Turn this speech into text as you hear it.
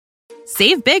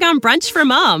Save big on brunch for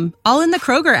mom, all in the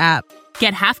Kroger app.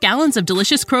 Get half gallons of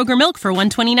delicious Kroger milk for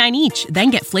 $1.29 each.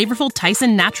 Then get flavorful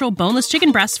Tyson natural boneless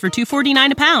chicken breasts for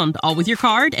 $2.49 a pound, all with your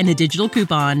card and a digital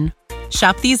coupon.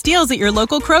 Shop these deals at your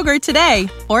local Kroger today,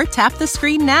 or tap the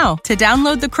screen now to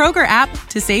download the Kroger app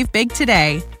to save big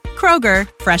today. Kroger,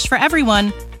 fresh for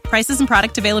everyone. Prices and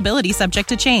product availability subject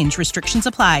to change. Restrictions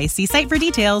apply. See site for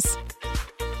details.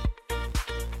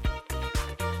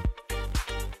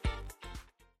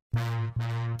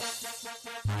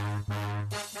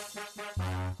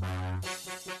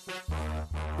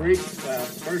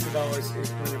 First of all, it's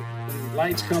when the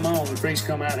lights come on, the freaks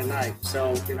come out at night.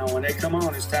 So, when they come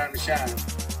on, it's time to shine.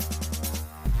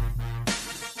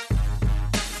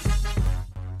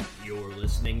 You're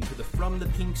listening to the From the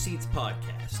Pink Seats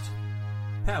podcast,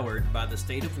 powered by the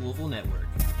State of Louisville Network.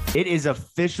 It is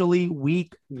officially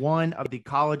week 1 of the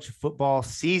college football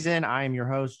season. I am your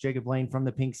host, Jacob Lane, from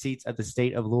the Pink Seats at the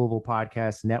State of Louisville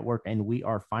Podcast Network, and we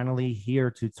are finally here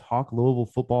to talk Louisville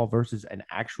football versus an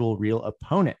actual real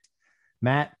opponent.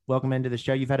 Matt, welcome into the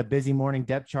show. You've had a busy morning.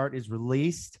 Depth chart is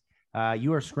released.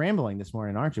 You are scrambling this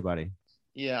morning, aren't you, buddy?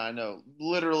 Yeah, I know.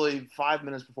 Literally 5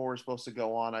 minutes before we're supposed to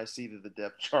go on, I see that the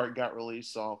depth chart got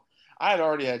released. So I had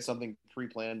already had something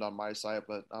pre-planned on my site,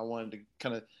 but I wanted to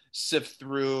kind of sift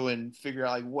through and figure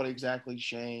out what exactly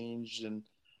changed and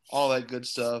all that good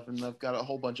stuff. And I've got a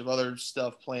whole bunch of other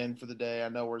stuff planned for the day. I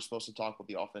know we're supposed to talk with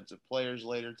the offensive players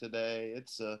later today.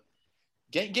 It's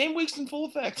game week's in full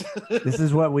effect. This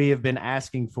is what we have been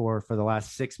asking for the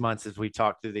last 6 months as we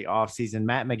talk through the offseason.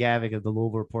 Matt McGavick of the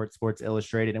Louisville Report Sports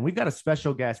Illustrated. And we've got a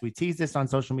special guest. We teased this on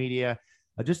social media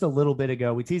just a little bit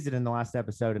ago. We teased it in the last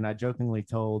episode, and I jokingly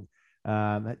told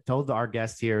our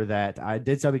guest here that I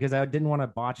did so because I didn't want to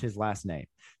botch his last name.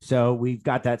 So we've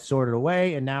got that sorted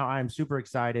away. And now I'm super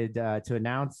excited to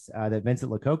announce that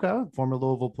Vincent Lococo, former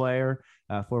Louisville player,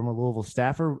 former Louisville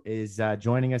staffer, is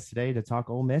joining us today to talk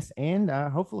Ole Miss and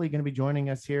hopefully going to be joining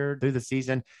us here through the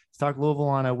season to talk Louisville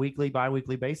on a weekly,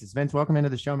 bi-weekly basis. Vince, welcome into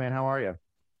the show, man. How are you?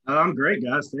 I'm great,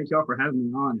 guys. Thank y'all for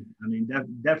having me on. I mean,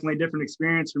 definitely a different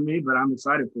experience for me, but I'm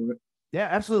excited for it. Yeah,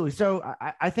 absolutely. So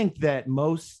I think that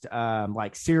most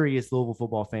serious Louisville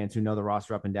football fans who know the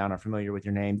roster up and down are familiar with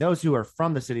your name. Those who are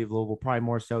from the city of Louisville, probably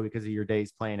more so because of your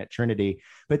days playing at Trinity.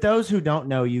 But those who don't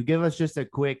know you, give us just a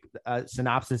quick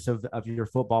synopsis of your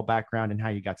football background and how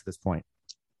you got to this point.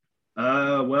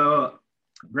 Well,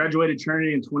 graduated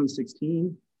Trinity in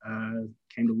 2016,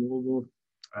 came to Louisville,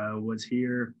 was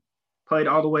here, played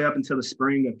all the way up until the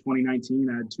spring of 2019.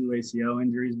 I had 2 ACL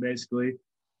injuries, basically.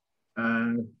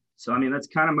 So, I mean, that's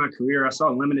kind of my career. I saw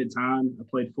limited time. I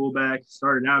played fullback,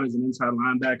 started out as an inside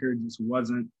linebacker, just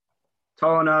wasn't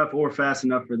tall enough or fast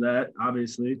enough for that,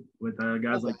 obviously, with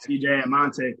guys like TJ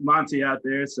and Monty out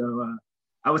there. So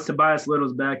I was Tobias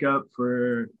Little's backup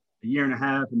for a year and a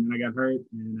half, and then I got hurt.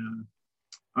 And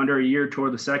under a year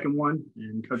toward the second one,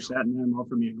 and Coach Sattenham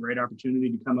offered me a great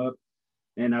opportunity to come up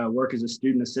and work as a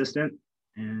student assistant.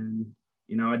 And,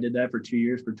 I did that for 2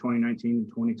 years, for 2019 and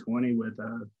 2020 with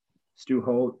Stu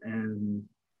Holt and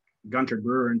Gunter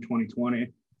Brewer in 2020.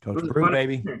 Coach Brewer,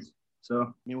 baby. Experience. So,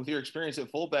 I mean, with your experience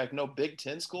at fullback, no Big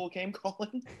Ten school came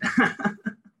calling?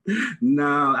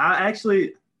 No,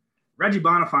 Reggie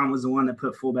Bonifant was the one that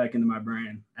put fullback into my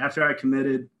brain. After I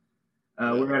committed,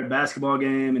 we were at a basketball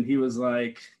game, and he was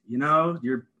like,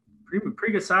 you're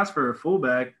pretty good size for a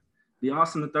fullback. Be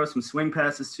awesome to throw some swing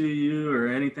passes to you or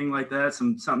anything like that,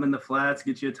 something in the flats,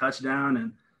 get you a touchdown.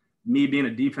 And me being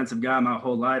a defensive guy my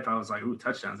whole life, I was like, ooh,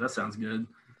 touchdowns, that sounds good.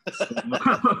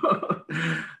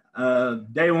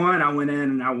 Day one, I went in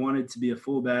and I wanted to be a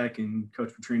fullback, and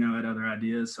Coach Petrino had other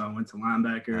ideas, so I went to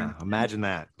linebacker. Imagine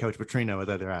that, Coach Petrino with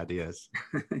other ideas.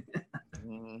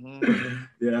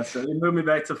 Yeah, so he moved me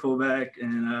back to fullback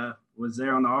and was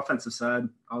there on the offensive side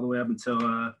all the way up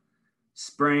until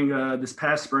spring, this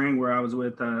past spring, where I was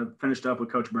finished up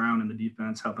with Coach Brown in the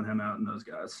defense, helping him out and those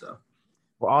guys. So.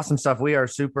 Well, awesome stuff. We are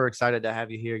super excited to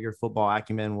have you here. Your football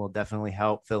acumen will definitely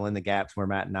help fill in the gaps where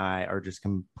Matt and I are just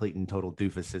complete and total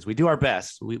doofuses. We do our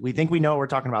best. We think we know what we're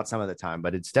talking about some of the time,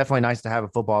 but it's definitely nice to have a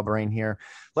football brain here.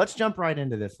 Let's jump right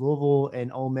into this. Louisville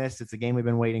and Ole Miss. It's a game we've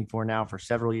been waiting for now for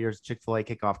several years. Chick-fil-A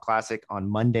Kickoff Classic on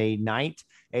Monday night,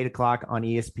 8:00 on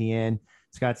ESPN.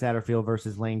 Scott Satterfield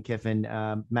versus Lane Kiffin.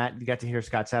 Matt, you got to hear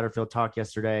Scott Satterfield talk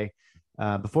yesterday.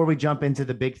 Before we jump into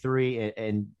the big three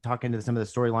and talk into some of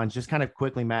the storylines, just kind of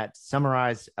quickly, Matt,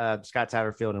 summarize Scott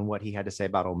Satterfield and what he had to say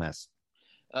about Ole Miss.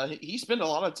 He spent a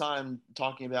lot of time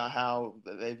talking about how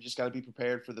they've just got to be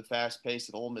prepared for the fast pace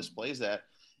that Ole Miss plays at,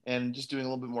 and just doing a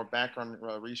little bit more background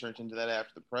research into that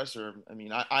after the presser. I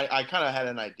mean, I kind of had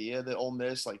an idea that Ole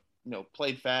Miss,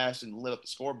 played fast and lit up the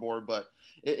scoreboard, but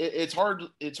it's hard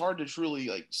to truly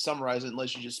like summarize it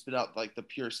unless you just spit out like the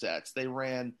pure stats. They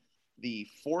ran the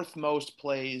fourth most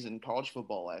plays in college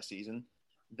football last season.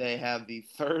 They have the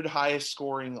third highest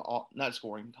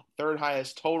third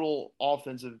highest total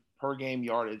offensive per game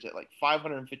yardage at like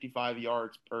 555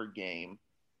 yards per game.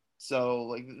 So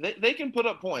like they can put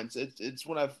up points. It's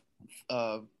when I've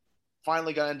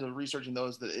finally got into researching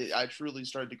those that I truly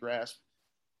started to grasp.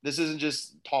 This isn't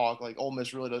just talk. Like Ole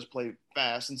Miss really does play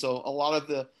fast, and so a lot of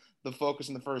the focus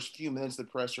in the first few minutes of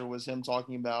the presser was him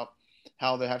talking about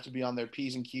how they have to be on their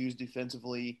P's and Q's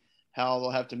defensively, how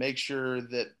they'll have to make sure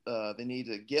that they need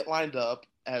to get lined up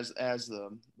as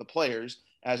the players,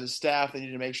 as a staff. They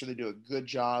need to make sure they do a good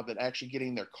job at actually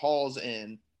getting their calls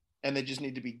in, and they just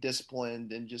need to be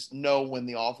disciplined and just know when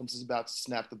the offense is about to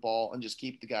snap the ball and just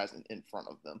keep the guys in front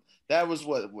of them. That was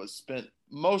what was spent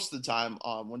most of the time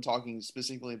when talking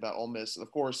specifically about Ole Miss.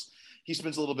 Of course, he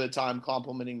spends a little bit of time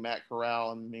complimenting Matt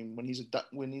Corral. I mean, when he's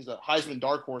a Heisman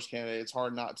dark horse candidate, it's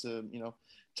hard not to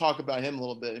talk about him a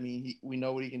little bit. I mean, we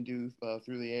know what he can do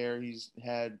through the air. He's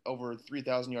had over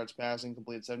 3,000 yards passing,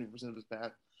 completed 70%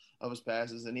 of his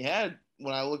passes, and he had,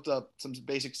 when I looked up some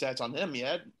basic stats on him, he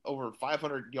had over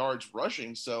 500 yards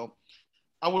rushing. So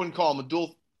I wouldn't call him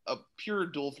a pure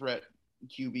dual threat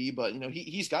QB, but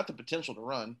he's got the potential to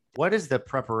run. What does the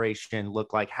preparation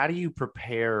look like? How do you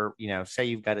prepare? Say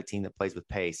you've got a team that plays with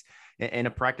pace in a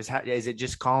practice. How is it?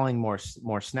 Just calling more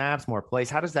snaps, more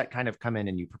plays? How does that kind of come in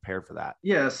and you prepare for that?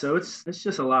 Yeah, so it's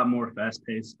just a lot more fast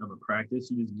paced of a practice.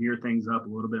 You just gear things up a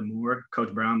little bit more.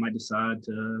 Coach Brown might decide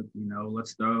to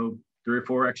let's throw 3 or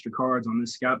 4 extra cards on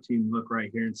this scout team look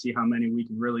right here and see how many we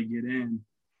can really get in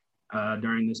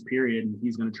during this period. And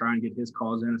he's going to try and get his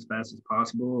calls in as fast as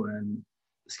possible, and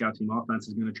the scout team offense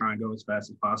is going to try and go as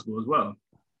fast as possible as well.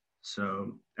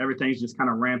 So everything's just kind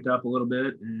of ramped up a little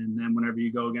bit. And then whenever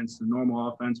you go against the normal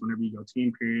offense, whenever you go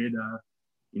team period,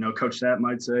 Coach Sapp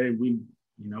might say, we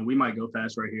might go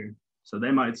fast right here. So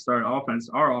they might start our offense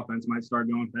might start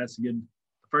going fast to give the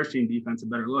first team defense a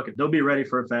better look. They'll be ready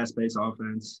for a fast-paced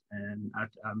offense. And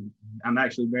I'm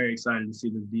actually very excited to see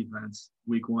this defense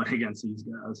week 1 against these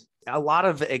guys. A lot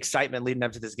of excitement leading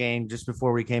up to this game. Just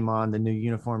before we came on, the new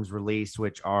uniforms released,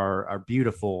 which are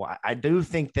beautiful. I do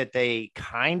think that they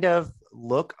kind of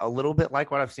look a little bit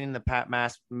like what I've seen in the Pat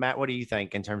mask. Matt, what do you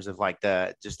think in terms of like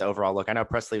the overall look? I know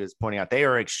Presley was pointing out they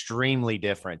are extremely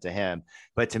different to him,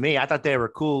 but to me, I thought they were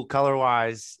cool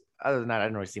color-wise. Other than that, I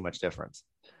didn't really see much difference.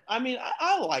 I mean,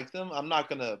 I like them. I'm not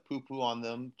going to poo-poo on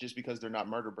them just because they're not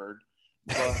Murder Bird.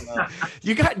 But,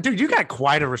 you got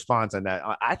quite a response on that.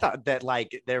 I thought that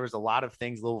like there was a lot of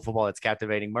things Louisville football that's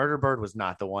captivating. Murder Bird was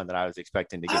not the one that I was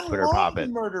expecting to get Twitter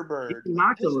popping. Murder Bird.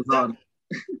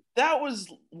 That was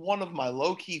one of my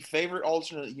low-key favorite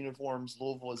alternate uniforms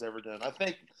Louisville has ever done.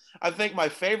 I think my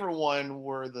favorite one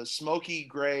were the smoky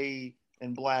gray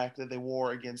and black that they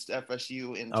wore against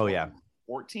FSU in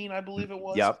 2014, I believe it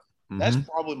was. Yep. That's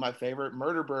probably my favorite.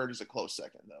 Murder Bird is a close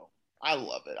second, though. I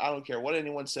love it. I don't care what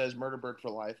anyone says, Murder Bird for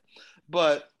life.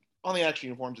 But on the actual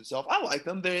uniforms itself, I like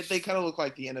them. They kind of look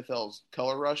like the NFL's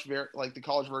Color Rush, like the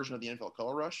college version of the NFL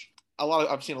Color Rush.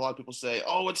 I've seen a lot of people say,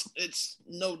 "Oh, it's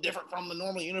no different from the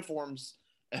normal uniforms,"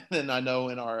 and then I know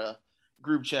in our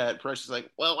group chat, Precious is like,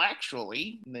 "Well,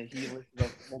 actually," and then he listed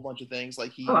a whole bunch of things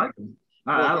like he. I like them.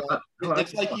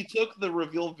 It's like he took the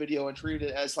reveal video and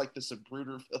treated it as like the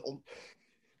Zapruder film.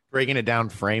 Breaking it down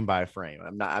frame by frame.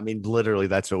 Literally,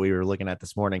 that's what we were looking at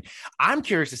this morning. I'm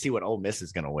curious to see what Ole Miss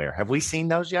is going to wear. Have we seen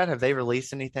those yet? Have they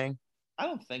released anything? I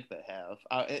don't think they have.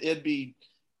 It'd be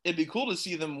cool to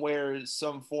see them wear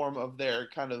some form of their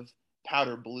kind of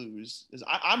powder blues.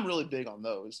 I'm really big on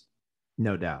those.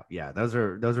 No doubt. Yeah, those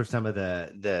are some of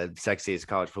the sexiest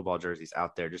college football jerseys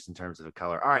out there, just in terms of the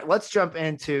color. All right, let's jump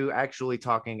into actually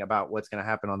talking about what's going to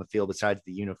happen on the field besides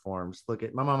the uniforms. Look,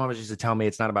 at my mom always used to tell me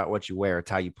it's not about what you wear, it's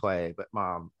how you play. But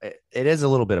Mom, it is a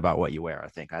little bit about what you wear. I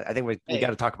think we got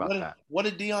to talk about that. What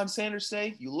did Deion Sanders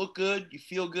say? You look good, you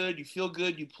feel good, you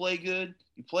play good,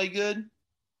 you play good.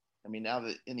 I mean, now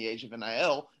that in the age of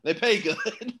NIL, they pay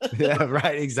good. Yeah,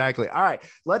 right. Exactly. All right.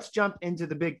 Let's jump into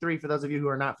the big 3. For those of you who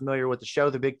are not familiar with the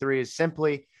show, the big 3 is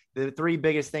simply the 3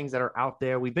 biggest things that are out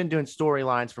there. We've been doing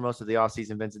storylines for most of the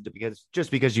offseason, Vincent,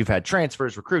 because you've had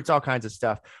transfers, recruits, all kinds of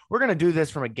stuff. We're going to do this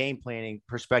from a game planning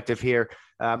perspective here,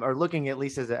 or looking at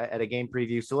least at a game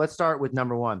preview. So let's start with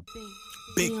number 1.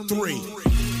 Big 3.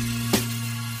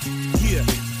 Yeah.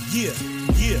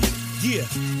 Yeah,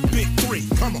 big three,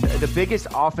 come on. The biggest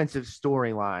offensive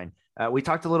storyline. We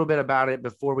talked a little bit about it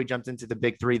before we jumped into the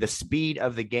big three, the speed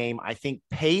of the game. I think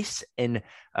pace and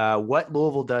what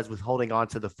Louisville does with holding on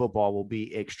to the football will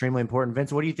be extremely important.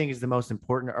 Vince, what do you think is the most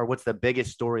important, or what's the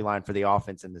biggest storyline for the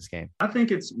offense in this game? I think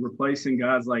it's replacing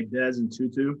guys like Dez and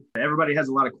Tutu. Everybody has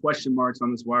a lot of question marks on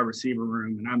this wide receiver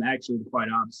room, and I'm actually quite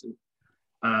opposite.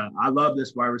 I love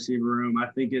this wide receiver room. I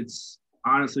think it's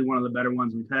honestly one of the better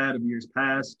ones we've had of years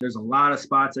past. There's a lot of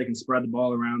spots they can spread the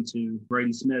ball around to.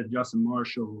 Braden Smith, Justin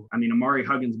Marshall, Amari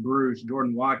Huggins-Bruce,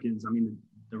 Jordan Watkins.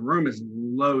 The room is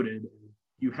loaded.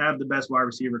 You have the best wide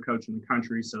receiver coach in the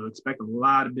country, so expect a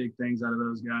lot of big things out of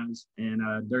those guys. And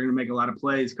they're going to make a lot of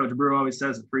plays. Coach Brew always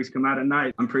says the freaks come out at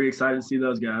night. I'm pretty excited to see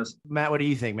those guys. Matt, what do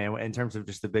you think, man, in terms of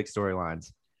just the big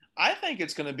storylines? I think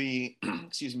it's going to be,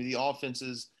 the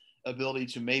offense's ability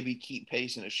to maybe keep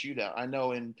pace in a shootout. I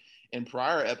know in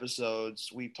prior episodes,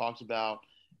 we've talked about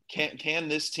can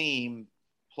this team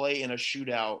play in a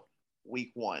shootout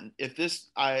week 1?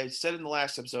 I said in the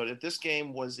last episode, if this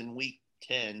game was in week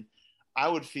 10, I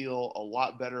would feel a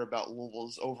lot better about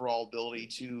Louisville's overall ability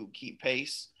to keep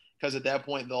pace, because at that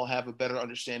point they'll have a better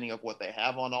understanding of what they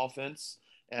have on offense.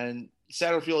 And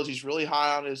Satterfield, he's really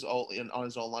high on his own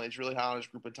line. He's really high on his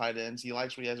group of tight ends. He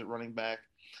likes what he has at running back.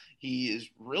 He is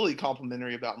really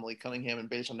complimentary about Malik Cunningham, and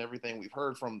based on everything we've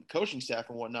heard from the coaching staff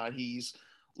and whatnot, he's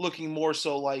looking more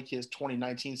so like his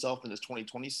 2019 self than his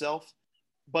 2020 self.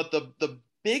 But the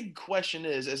big question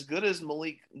is, as good as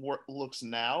Malik looks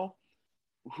now,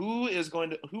 who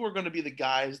are going to be the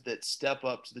guys that step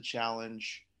up to the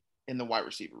challenge in the wide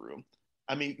receiver room?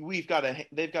 They've got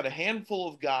a handful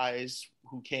of guys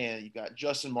who can. You've got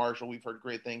Justin Marshall. We've heard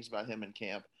great things about him in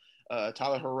camp.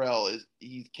 Tyler Harrell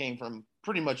he came from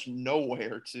pretty much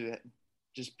nowhere to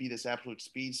just be this absolute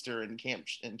speedster and camp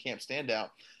standout.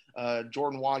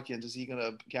 Jordan Watkins, is he going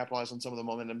to capitalize on some of the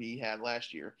momentum he had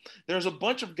last year? There's a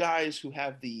bunch of guys who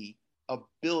have the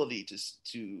ability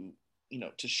to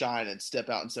shine and step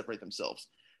out and separate themselves.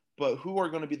 But who are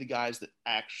going to be the guys that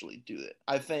actually do it?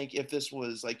 I think if this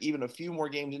was like even a few more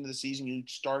games into the season, you'd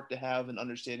start to have an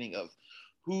understanding of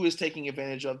who is taking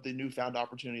advantage of the newfound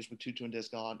opportunities with Tutu and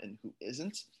Desgon and who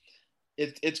isn't.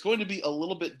 It's going to be a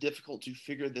little bit difficult to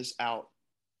figure this out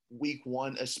week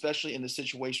 1, especially in the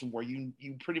situation where you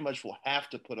pretty much will have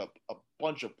to put up a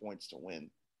bunch of points to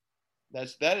win.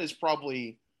 That is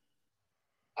probably,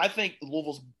 I think,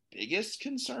 Louisville's biggest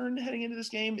concern heading into this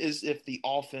game is if the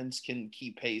offense can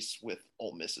keep pace with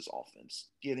Ole Miss's offense,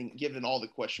 given all the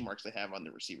question marks they have on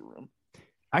the receiver room.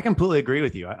 I completely agree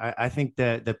with you. I think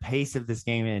that the pace of this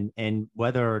game and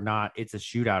whether or not it's a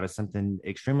shootout is something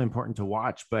extremely important to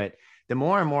watch. But the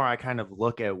more and more I kind of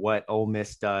look at what Ole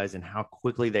Miss does and how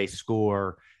quickly they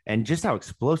score and just how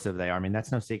explosive they are,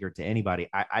 that's no secret to anybody.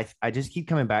 I just keep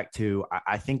coming back to,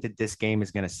 I think that this game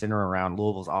is going to center around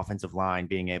Louisville's offensive line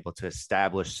being able to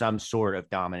establish some sort of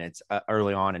dominance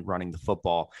early on in running the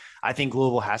football. I think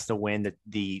Louisville has to win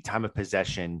the time of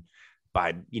possession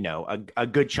by, a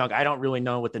good chunk. I don't really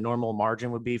know what the normal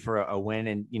margin would be for a win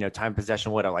and, time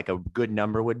possession, what a good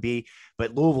number would be,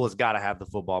 but Louisville has got to have the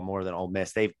football more than Ole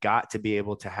Miss. They've got to be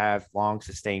able to have long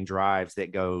sustained drives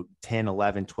that go 10,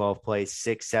 11, 12 plays,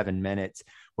 6, 7 minutes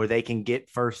where they can get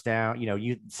first down.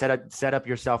 You set up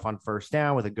yourself on first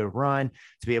down with a good run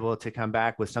to be able to come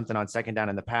back with something on second down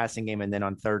in the passing game. And then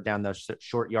on third down, those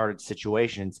short yardage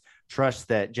situations, trust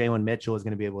that Jalen Mitchell is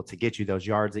going to be able to get you those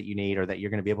yards that you need, or that you're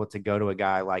going to be able to go to a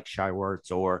guy like Shai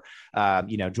Wertz or,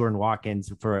 Jordan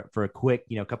Watkins for a quick,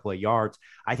 couple of yards.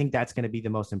 I think that's going to be the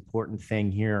most important thing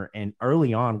here. And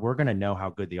early on, we're going to know how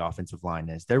good the offensive line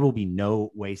is. There will be no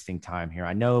wasting time here.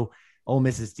 I know Ole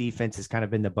Miss's defense has kind of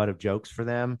been the butt of jokes for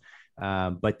them,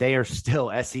 but they are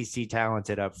still SEC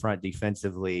talented up front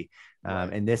defensively.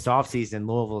 And this offseason,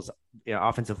 Louisville's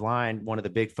offensive line, one of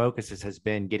the big focuses has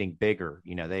been getting bigger.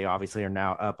 They obviously are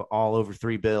now up all over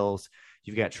 3 bills.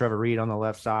 You've got Trevor Reed on the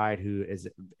left side, who is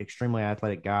an extremely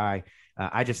athletic guy.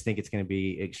 I just think it's going to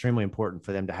be extremely important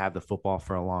for them to have the football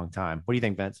for a long time. What do you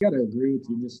think, Vince? I got to agree with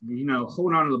you. Just,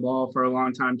 holding on to the ball for a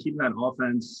long time, keeping that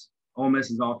offense, Ole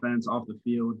Miss's offense, off the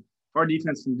field. If our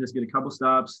defense can just get a couple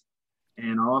stops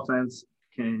and our offense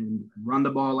can run the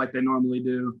ball like they normally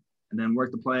do and then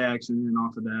work the play action, and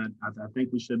off of that, I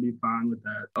think we should be fine with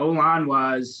that. O-line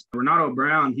wise, Renato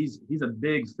Brown, he's a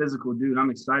big physical dude. I'm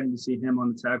excited to see him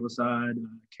on the tackle side.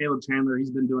 Caleb Chandler,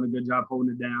 he's been doing a good job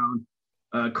holding it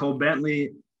down. Cole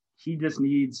Bentley, he just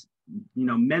needs,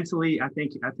 mentally, I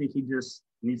think he just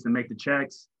needs to make the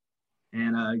checks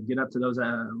and get up to those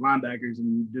linebackers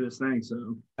and do his thing.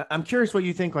 So I'm curious what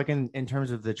you think, like in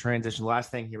terms of the transition.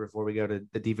 Last thing here before we go to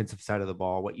the defensive side of the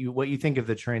ball, what you think of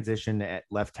the transition at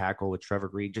left tackle with Trevor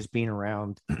Reed, just being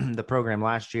around the program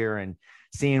last year and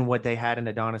seeing what they had in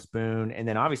Adonis Boone, and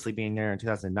then obviously being there in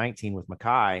 2019 with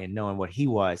Makai and knowing what he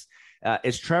was.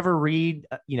 Is Trevor Reed,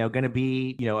 going to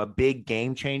be, a big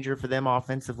game changer for them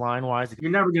offensive line wise?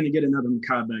 You're never going to get another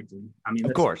Makai Becton. I mean,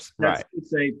 of course, right?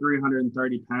 It's a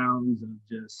 330 pounds of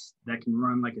just that can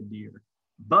run like a deer.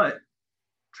 But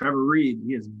Trevor Reed,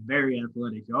 he is very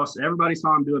athletic. Also, everybody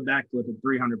saw him do a backflip at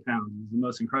 300 pounds. It's the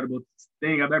most incredible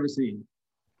thing I've ever seen.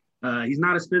 He's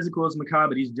not as physical as Makai,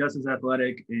 but he's just as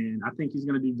athletic, and I think he's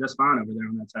going to do just fine over there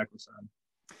on that tackle side.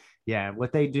 Yeah,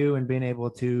 what they do and being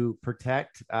able to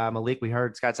protect Malik. We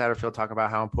heard Scott Satterfield talk about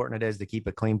how important it is to keep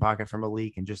a clean pocket for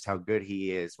Malik and just how good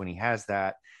he is when he has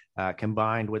that,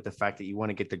 combined with the fact that you want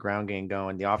to get the ground game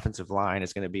going. The offensive line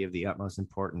is going to be of the utmost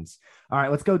importance. All right,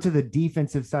 let's go to the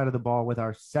defensive side of the ball with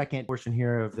our second portion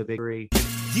here of the Big Three.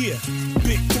 Yeah,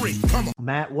 Big Three. Come on.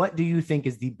 Matt, what do you think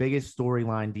is the biggest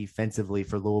storyline defensively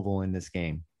for Louisville in this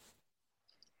game?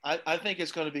 I think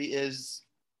it's going to be is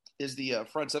the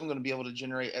front seven going to be able to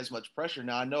generate as much pressure.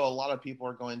 Now, I know a lot of people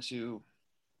are going to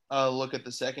look at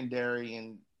the secondary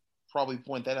and probably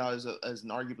point that out as an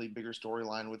arguably bigger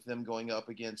storyline with them going up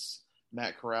against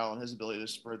Matt Corral and his ability to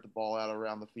spread the ball out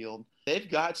around the field. They've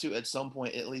got to, at some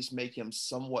point, at least make him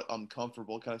somewhat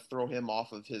uncomfortable, kind of throw him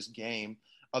off of his game.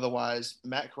 Otherwise,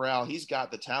 Matt Corral, he's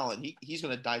got the talent. He's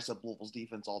going to dice up Louisville's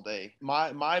defense all day.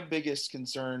 My biggest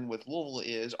concern with Louisville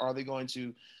is, are they going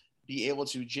to be able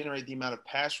to generate the amount of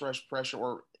pass rush pressure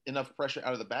or enough pressure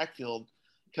out of the backfield?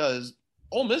 Because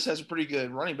Ole Miss has a pretty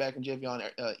good running back in Javion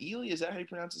Ely. Is that how you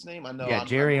pronounce his name? I know. Yeah,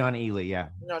 Jerrion Ely. Yeah.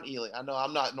 Jerrion Ely. I know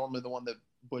I'm not normally the one that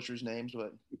butchers names,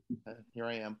 but here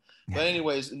I am. But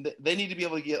anyways, they need to be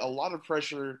able to get a lot of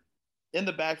pressure in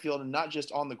the backfield and not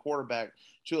just on the quarterback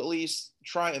to at least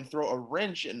try and throw a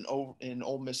wrench in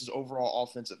Ole Miss's overall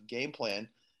offensive game plan.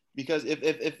 Because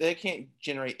if they can't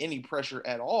generate any pressure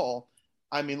at all,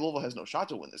 I mean, Louisville has no shot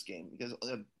to win this game because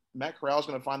Matt Corral is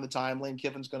going to find the time. Lane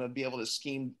Kiffin's going to be able to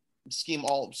scheme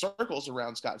all circles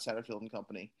around Scott Satterfield and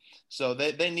company. So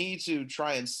they need to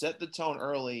try and set the tone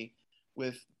early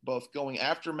with both going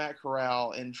after Matt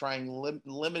Corral and trying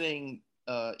limiting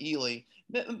Ely.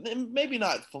 Maybe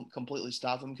not completely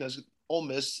stop them because Ole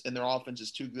Miss and their offense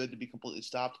is too good to be completely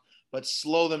stopped, but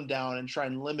slow them down and try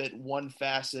and limit one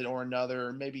facet or another,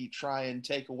 or maybe try and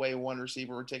take away one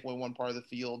receiver or take away one part of the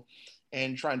field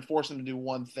and try and force them to do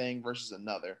one thing versus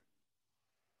another.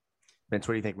 Vince,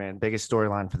 what do you think, man? Biggest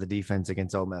storyline for the defense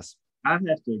against Ole Miss? I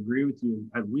have to agree with you.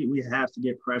 We have to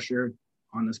get pressure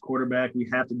on this quarterback. We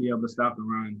have to be able to stop the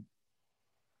run.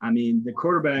 I mean, the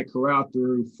quarterback, Corral,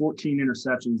 threw 14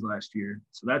 interceptions last year.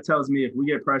 So that tells me if we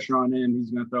get pressure on him, he's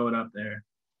going to throw it up there.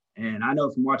 And I know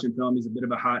from watching film, he's a bit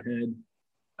of a hothead.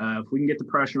 If we can get the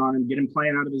pressure on him, get him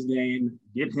playing out of his game,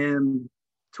 get him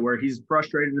to where he's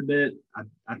frustrated a bit,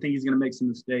 I think he's going to make some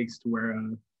mistakes to where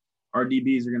our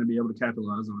DBs are going to be able to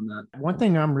capitalize on that. One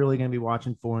thing I'm really going to be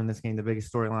watching for in this game, the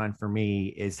biggest storyline for me,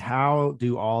 is how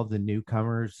do all the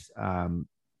newcomers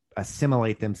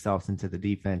assimilate themselves into the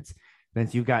defense?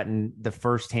 Vince, you've gotten the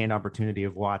firsthand opportunity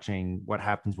of watching what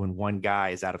happens when one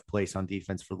guy is out of place on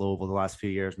defense for Louisville the last few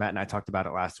years. Matt and I talked about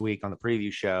it last week on the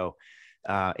preview show.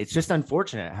 It's just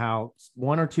unfortunate how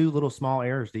one or two little small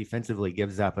errors defensively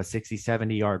gives up a 60,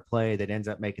 70-yard play that ends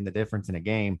up making the difference in a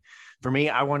game. For me,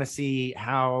 I want to see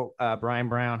how Brian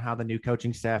Brown, how the new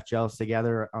coaching staff gels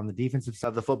together on the defensive side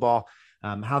of the football,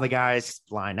 how the guys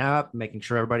line up, making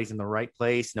sure everybody's in the right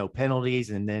place, no penalties,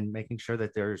 and then making sure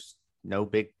that there's no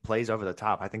big plays over the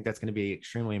top. I think that's going to be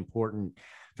extremely important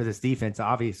for this defense,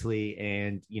 obviously.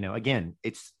 And, again,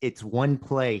 it's one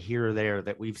play here or there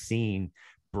that we've seen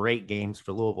break games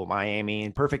for Louisville, Miami,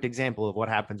 and perfect example of what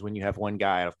happens when you have one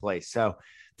guy out of place. So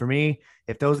for me,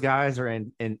 if those guys are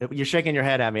in you're shaking your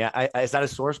head at me, is that a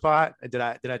sore spot? Did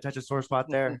I touch a sore spot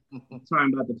there? I'm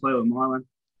talking about the play with Marlon,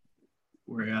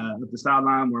 where at the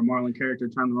sideline where Marlon character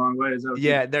turned the wrong way. Is that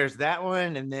yeah, there's that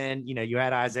one. And then, you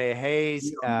had Isaiah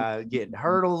Hayes getting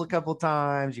hurdled a couple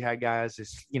times. You had guys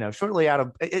just, shortly out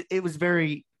of it was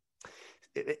very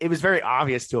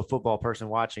obvious to a football person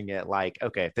watching it, like,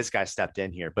 okay, if this guy stepped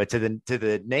in here, but to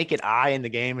the naked eye in the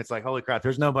game, it's like, holy crap,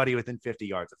 there's nobody within 50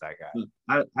 yards of that guy.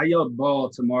 I yelled ball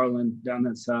to Marlon down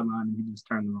that sideline and he just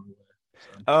turned the wrong way.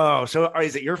 So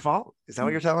is it your fault? Is that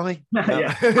what you're telling me?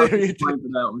 Yeah, for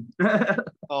that one.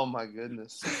 Oh my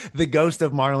goodness. The ghost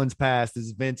of Marlins past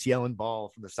is Vince yelling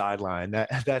ball from the sideline.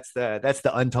 That's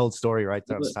the untold story right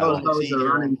there on the That was sideline. always a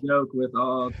running joke with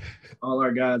all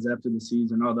our guys after the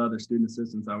season, all the other student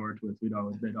assistants I worked with. They'd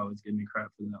always give me crap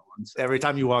for that one. So. Every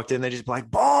time you walked in, they just be like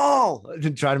ball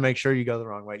and try to make sure you go the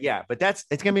wrong way. Yeah, but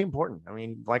it's gonna be important. I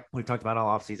mean, like we talked about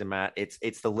all offseason, Matt,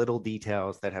 it's the little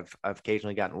details that have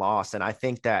occasionally gotten lost. And I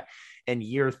think that in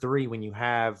year 3, when you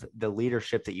have the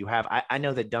leadership that you have, I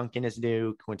know that Duncan is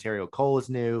new, Quinterio Cole is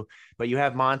new, but you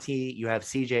have Monty, you have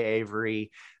CJ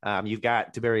Avery, you've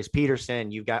got Tiberius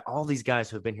Peterson, you've got all these guys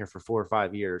who have been here for 4 or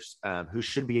 5 years, who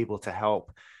should be able to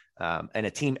help. And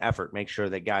a team effort, make sure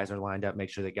that guys are lined up, make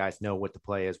sure that guys know what the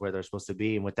play is, where they're supposed to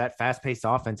be. And with that fast-paced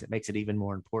offense, it makes it even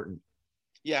more important.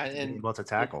 Yeah, and able to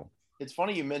tackle. It's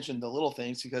funny you mentioned the little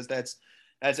things, because that's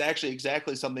actually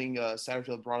exactly something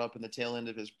Satterfield brought up in the tail end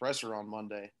of his presser on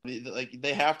Monday. Like,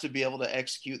 they have to be able to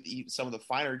execute some of the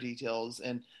finer details.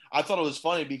 And I thought it was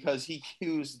funny because he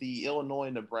used the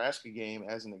Illinois-Nebraska game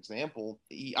as an example.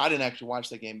 I didn't actually watch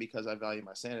that game because I value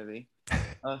my sanity.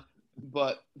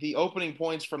 But the opening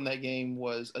points from that game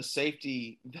was a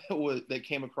safety that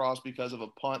came across because of a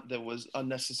punt that was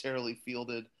unnecessarily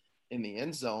fielded in the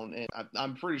end zone. And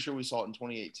I'm pretty sure we saw it in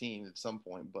 2018 at some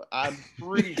point, but I'm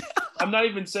not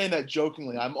even saying that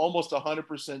jokingly. I'm almost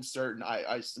 100% certain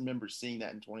I remember seeing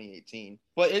that in 2018.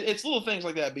 But it's little things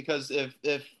like that, because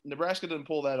if Nebraska didn't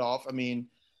pull that off, I mean,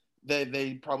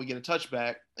 they probably get a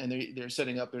touchback and they're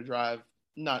setting up their drive.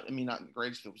 Not in the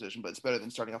greatest field position, but it's better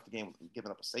than starting off the game with giving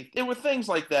up a safety. And with things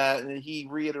like that, and he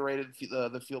reiterated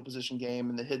the field position game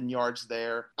and the hidden yards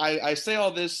there. I say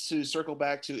all this to circle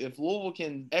back to, if Louisville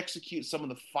can execute some of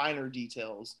the finer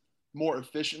details more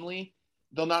efficiently,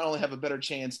 they'll not only have a better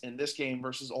chance in this game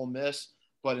versus Ole Miss,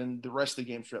 but in the rest of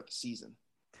the games throughout the season.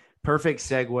 Perfect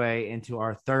segue into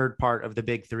our third part of the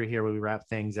big 3 here, where we wrap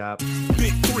things up.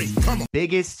 Big 3, come on.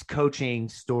 Biggest coaching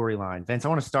storyline. Vince, I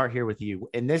want to start here with you.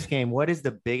 In this game, what is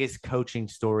the biggest coaching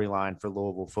storyline for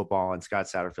Louisville football and Scott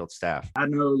Satterfield's staff? I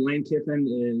know Lane Kiffin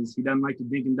he doesn't like to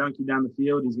dink and dunk you down the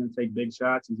field. He's going to take big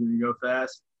shots. He's going to go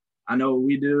fast. I know what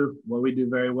we do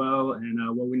very well,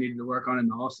 and what we need to work on in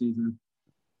the offseason.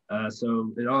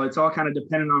 So it's all kind of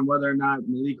dependent on whether or not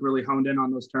Malik really honed in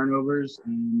on those turnovers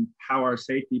and how our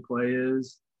safety play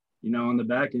is. On the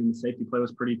back end, the safety play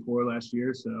was pretty poor last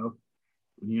year. So,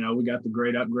 we got the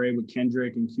great upgrade with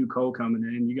Kendrick and Q Cole coming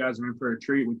in. You guys are in for a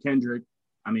treat with Kendrick.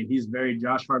 I mean, he's very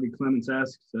Josh Harvey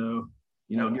Clemens-esque. So,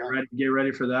 get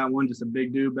ready for that one. Just a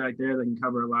big dude back there that can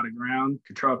cover a lot of ground.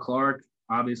 Catrell Clark,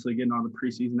 obviously getting all the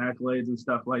preseason accolades and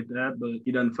stuff like that, but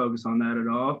he doesn't focus on that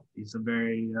at all. He's a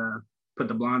very put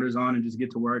the blinders on and just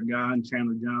get to work guy. And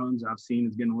Chandler Jones, I've seen,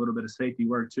 is getting a little bit of safety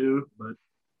work too, but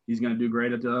he's going to do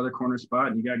great at the other corner spot.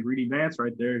 And you got Greedy Vance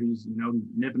right there who's,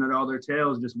 nipping at all their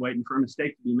tails, just waiting for a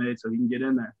mistake to be made so he can get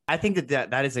in there. I think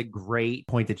that is a great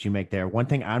point that you make there. One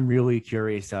thing I'm really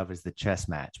curious of is the chess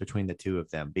match between the two of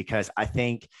them, because I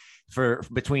think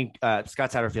between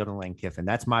Scott Satterfield and Lane Kiffin,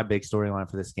 that's my big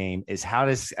storyline for this game, is how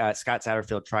does Scott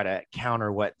Satterfield try to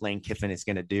counter what Lane Kiffin is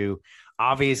going to do?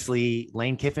 Obviously,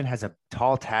 Lane Kiffin has a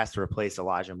tall task to replace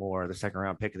Elijah Moore, the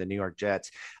second-round pick of the New York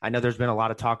Jets. I know there's been a lot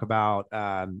of talk about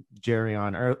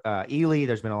Jerrion Ely.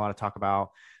 There's been a lot of talk about,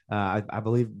 I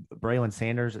believe, Braylon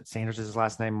Sanders. Sanders is his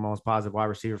last name. I'm almost positive. Wide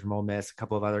receiver from Ole Miss. A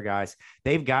couple of other guys.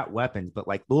 They've got weapons, but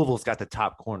Louisville's got the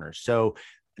top corners. So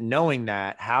knowing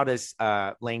that, how does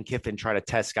Lane Kiffin try to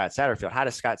test Scott Satterfield? How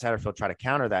does Scott Satterfield try to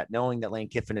counter that, knowing that Lane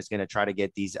Kiffin is going to try to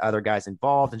get these other guys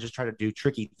involved and just try to do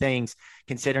tricky things,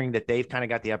 considering that they've kind of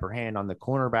got the upper hand on the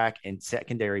cornerback and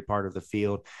secondary part of the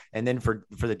field? And then for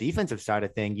the defensive side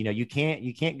of thing, you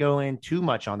can't go in too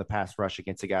much on the pass rush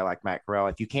against a guy like Matt Corral.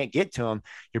 If you can't get to him,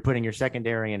 you're putting your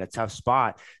secondary in a tough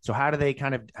spot. So how do they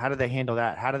handle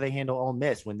that? How do they handle Ole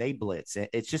Miss when they blitz?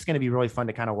 It's just going to be really fun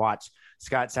to kind of watch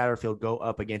Scott Satterfield go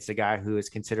up against a guy who is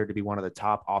considered to be one of the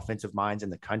top offensive minds in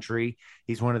the country.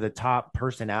 He's one of the top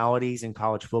personalities in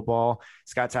college football.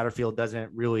 Scott Satterfield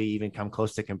doesn't really even come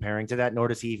close to comparing to that, nor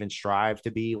does he even strive to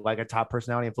be like a top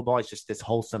personality in football. It's just this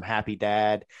wholesome, happy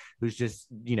dad who's just,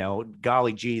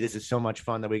 golly gee, this is so much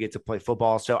fun that we get to play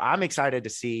football. So I'm excited to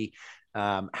see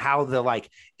how the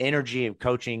energy of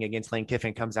coaching against Lane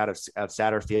Kiffin comes out of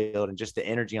Satterfield, and just the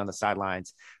energy on the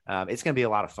sidelines. It's going to be a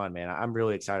lot of fun, man. I'm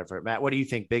really excited for it. Matt, what do you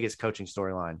think? Biggest coaching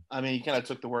storyline? I mean, you kind of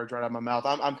took the words right out of my mouth.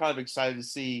 I'm kind of excited to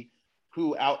see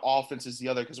who out offenses the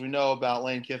other, because we know about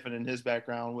Lane Kiffin and his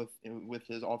background with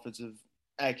his offensive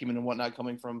acumen and whatnot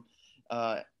coming from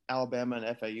Alabama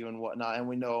and FAU and whatnot, and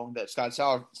we know that Scott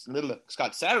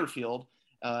Satterfield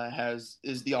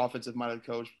is the offensive minded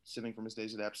coach stemming from his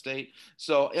days at App State.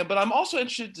 So, but I'm also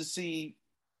interested to see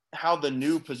how the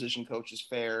new position coaches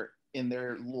fare in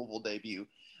their Louisville debut.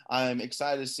 I'm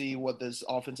excited to see what this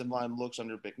offensive line looks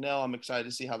under Bicknell. I'm excited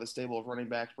to see how the stable of running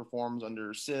backs performs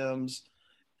under Sims.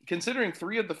 Considering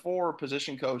 3 of the 4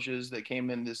 position coaches that came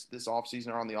in this offseason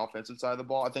are on the offensive side of the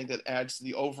ball, I think that adds to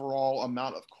the overall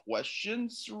amount of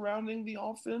questions surrounding the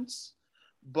offense.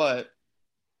 But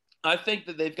I think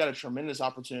that they've got a tremendous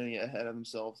opportunity ahead of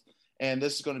themselves. And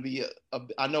this is going to be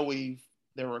I know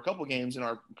there were a couple games in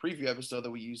our preview episode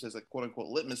that we used as a quote unquote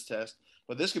litmus test,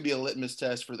 but this could be a litmus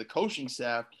test for the coaching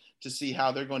staff to see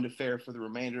how they're going to fare for the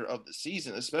remainder of the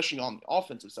season, especially on the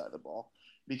offensive side of the ball.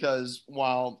 Because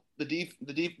while the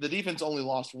defense only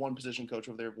lost 1 position coach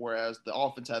over there, whereas the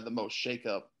offense had the most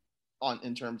shakeup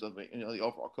in terms of the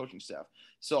overall coaching staff.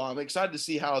 So I'm excited to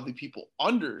see how the people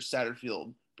under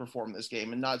Satterfield perform this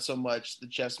game, and not so much the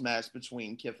chess match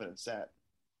between Kiffin and Sat.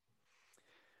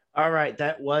 All right,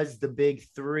 that was the big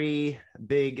three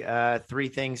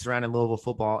things surrounding Louisville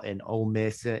football and Ole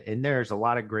Miss, and there's a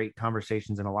lot of great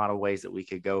conversations and a lot of ways that we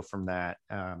could go from that.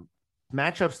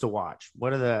 Matchups to watch.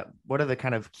 What are the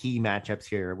kind of key matchups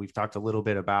here? We've talked a little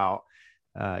bit about,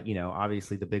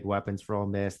 obviously the big weapons for Ole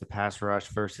Miss, the pass rush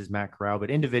versus Matt Corral,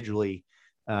 but individually,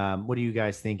 what do you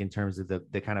guys think in terms of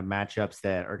the kind of matchups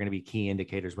that are going to be key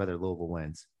indicators whether Louisville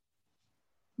wins?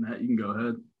 Matt, you can go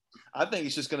ahead. I think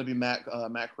it's just going to be Matt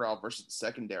Corral versus the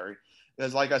secondary.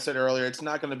 Because like I said earlier, it's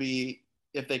not going to be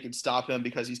if they can stop him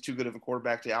because he's too good of a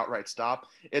quarterback to outright stop.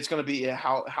 It's going to be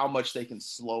how much they can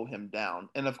slow him down.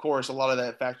 And, of course, a lot of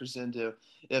that factors into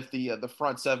if the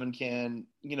front seven can,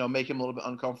 make him a little bit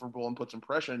uncomfortable and put some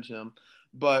pressure into him.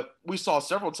 But we saw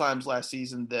several times last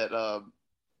season that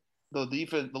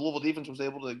the Louisville defense was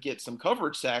able to get some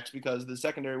coverage sacks because the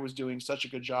secondary was doing such a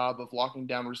good job of locking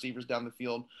down receivers down the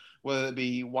field, whether it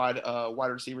be wide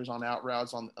receivers on out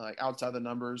routes on outside the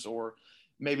numbers, or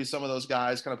maybe some of those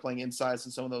guys kind of playing insides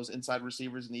and some of those inside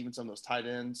receivers and even some of those tight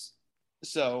ends.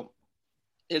 So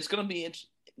it's going to be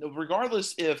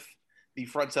regardless if the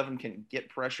front seven can get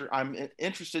pressure. I'm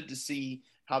interested to see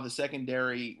how the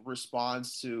secondary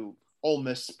responds to Ole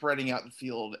Miss spreading out the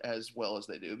field as well as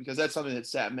they do, because that's something that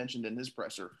Sat mentioned in his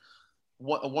presser.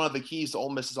 One of the keys to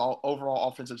Ole Miss's overall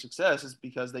offensive success is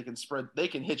because they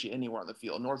can hit you anywhere on the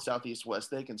field, north, south, east, west.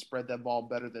 They can spread that ball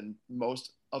better than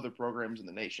most other programs in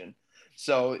the nation.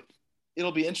 So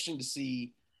it'll be interesting to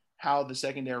see how the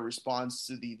secondary responds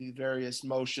to the various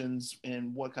motions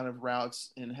and what kind of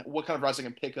routes they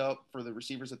can pick up for the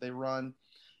receivers that they run,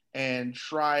 and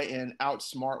try and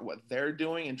outsmart what they're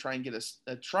doing and try and get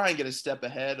a step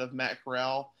ahead of Matt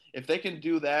Corral. If they can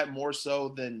do that more so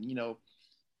than,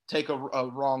 take a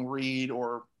wrong read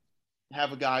or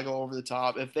have a guy go over the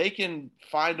top, if they can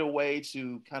find a way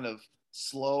to kind of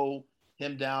slow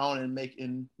him down and make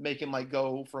him like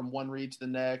go from one read to the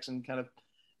next and kind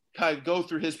of go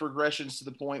through his progressions to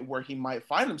the point where he might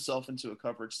find himself into a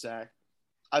coverage sack,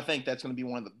 I think that's going to be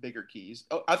one of the bigger keys.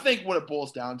 I think what it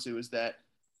boils down to is that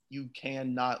you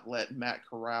cannot let Matt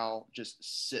Corral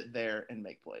just sit there and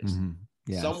make plays. Mm-hmm.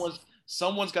 Yes.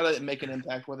 Someone's got to make an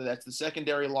impact, whether that's the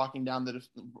secondary locking down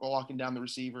the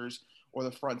receivers or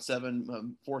the front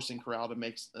seven forcing Corral to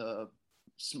make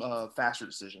faster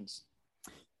decisions.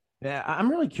 Yeah, I'm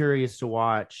really curious to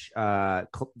watch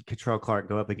Catrell Clark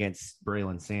go up against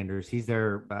Braylon Sanders. He's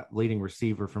their leading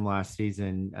receiver from last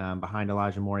season, behind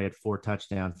Elijah Moore. He had 4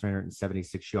 touchdowns,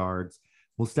 376 yards.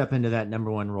 Will step into that number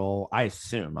 1 role, I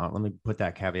assume. Let me put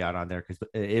that caveat on there because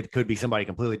it could be somebody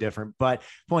completely different. But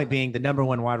point being, the number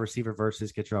 1 wide receiver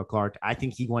versus Catrell Clark, I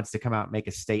think he wants to come out and make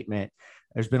a statement.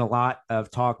 There's been a lot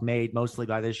of talk made, mostly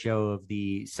by this show, of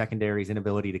the secondary's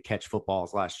inability to catch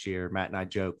footballs last year. Matt and I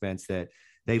joke, Vince, that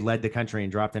they led the country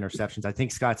and dropped interceptions. I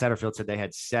think Scott Satterfield said they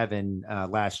had 7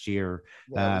 last year.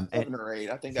 Yeah, 7 or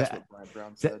 8. I think that's what Brian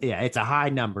Brown said. Yeah, it's a high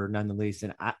number nonetheless.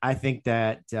 And I think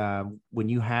that when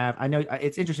you have – I know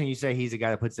it's interesting you say he's a guy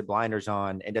that puts the blinders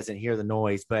on and doesn't hear the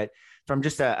noise, but from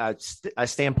just a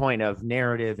standpoint of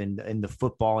narrative and the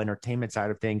football entertainment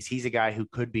side of things, he's a guy who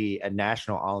could be a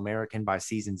national All-American by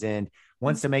season's end.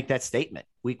 Wants to make that statement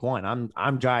week 1.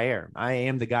 I'm Jair. I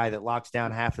am the guy that locks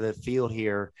down half of the field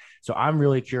here. So I'm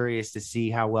really curious to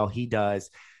see how well he does.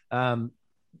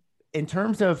 In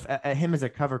terms of him as a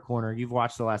cover corner, you've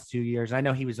watched the last 2 years. I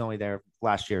know he was only there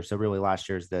last year. So really last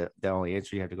year is the only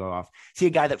answer you have to go off. Is he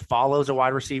a guy that follows a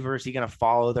wide receiver? Is he going to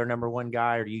follow their number 1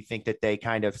 guy? Or do you think that they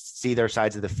kind of see their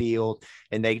sides of the field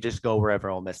and they just go wherever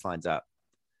Ole Miss lines up?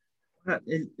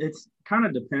 It's kind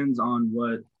of depends on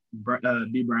what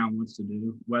B. Brown wants to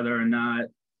do, whether or not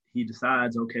he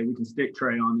decides, okay, we can stick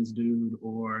Trey on this dude,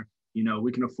 or,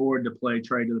 we can afford to play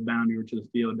Trey to the boundary or to the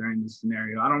field during this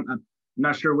scenario. I'm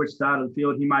not sure which side of the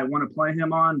field he might want to play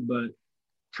him on, but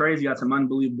Trey's got some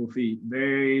unbelievable feet.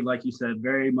 Very, like you said,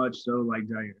 very much so like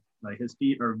Jair. Like his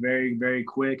feet are very, very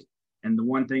quick. And the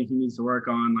one thing he needs to work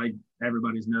on, like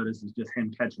everybody's noticed, is just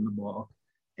him catching the ball.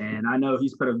 And I know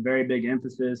he's put a very big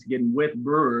emphasis getting with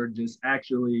Brewer, just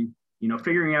actually,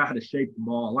 figuring out how to shape the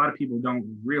ball. A lot of people don't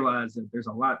realize that there's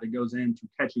a lot that goes into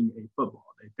catching a football.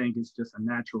 They think it's just a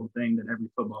natural thing that every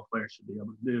football player should be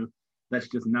able to do. That's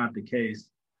just not the case.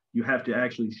 You have to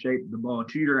actually shape the ball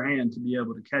to your hand to be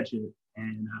able to catch it.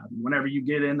 And whenever you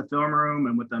get in the film room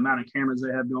and with the amount of cameras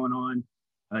they have going on,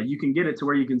 you can get it to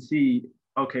where you can see,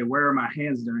 okay, where are my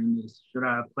hands during this? Should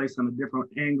I have placed on a different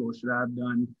angle? Should I have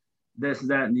done this,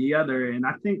 that, and the other? And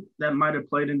I think that might have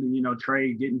played into,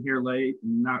 Trey getting here late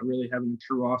and not really having a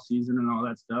true off season and all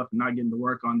that stuff, and not getting to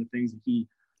work on the things that he,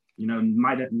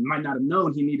 might not have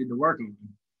known he needed to work on.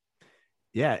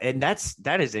 Yeah, and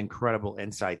that is incredible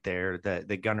insight there.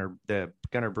 The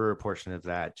Gunnar Brewer portion of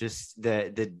that, just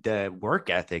the work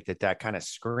ethic that kind of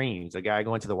screams. A guy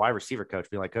going to the wide receiver coach,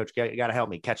 being like, "Coach, you got to help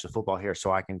me catch the football here,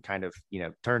 so I can kind of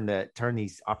turn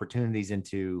these opportunities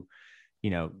into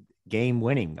game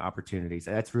winning opportunities."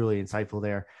 That's really insightful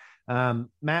there.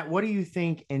 Matt, what do you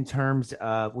think in terms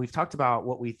of? We've talked about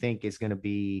what we think is going to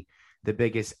be the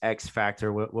biggest X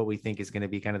factor, what we think is going to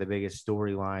be kind of the biggest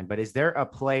storyline. But is there a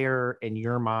player in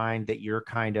your mind that you're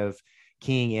kind of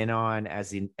keying in on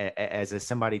as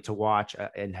somebody to watch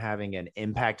and having an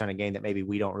impact on a game that maybe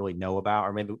we don't really know about,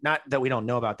 or maybe not that we don't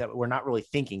know about, that we're not really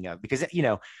thinking of? Because,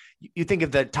 you think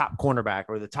of the top cornerback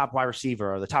or the top wide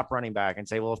receiver or the top running back and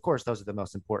say, well, of course, those are the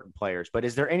most important players. But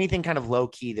is there anything kind of low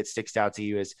key that sticks out to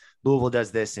you as Louisville does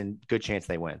this and good chance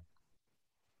they win?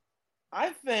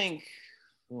 I think –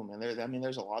 oh man,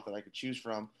 there's a lot that I could choose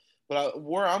from, but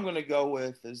where I'm going to go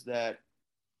with is that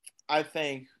I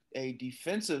think a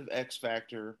defensive X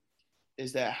factor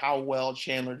is that how well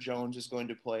Chandler Jones is going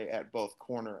to play at both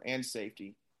corner and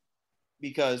safety,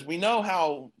 because we know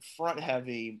how front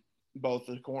heavy both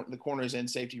the corners and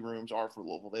safety rooms are for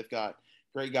Louisville. They've got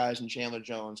great guys in Chandler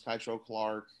Jones, Kytro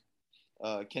Clark,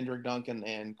 Kendrick Duncan,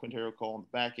 and Quintero Cole on the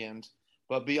back end.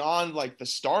 But beyond like the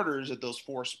starters at those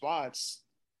four spots,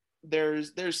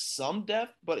 there's some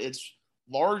depth, but it's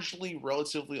largely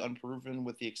relatively unproven,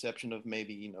 with the exception of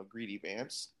maybe Greedy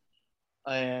Vance,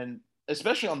 and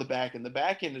especially on the back end. The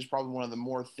back end is probably one of the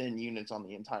more thin units on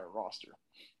the entire roster.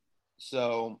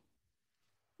 So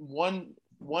one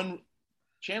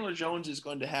Chandler Jones is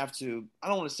going to have to, I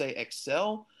don't want to say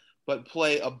excel, but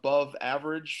play above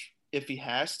average if he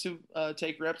has to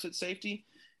take reps at safety,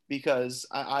 because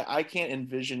I can't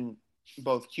envision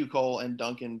both Q Cole and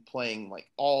Duncan playing like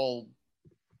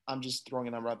I'm just throwing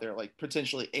a number out there, like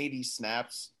potentially 80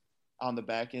 snaps on the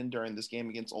back end during this game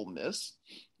against Ole Miss.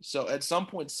 So at some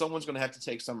point, someone's going to have to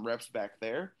take some reps back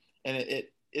there. And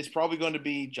it's probably going to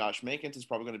be Josh Mankins. It's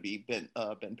probably going to be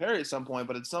Ben Perry at some point,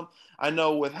 but I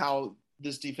know with how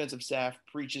this defensive staff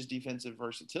preaches defensive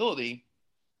versatility,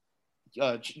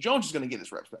 Jones is going to get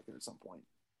his reps back there at some point.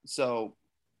 So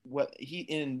when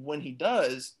he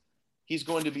does, he's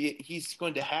going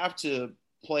to have to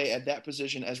play at that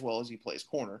position as well as he plays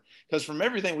corner, because from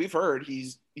everything we've heard,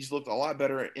 he's looked a lot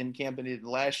better in camp than he did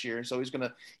last year. And so he's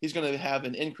going to have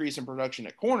an increase in production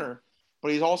at corner,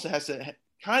 but he also has to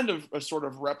kind of sort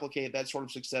of replicate that sort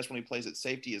of success when he plays at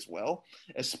safety as well,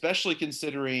 especially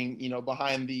considering,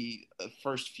 behind the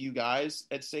first few guys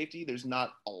at safety, there's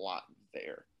not a lot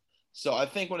there. So I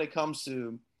think when it comes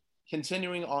to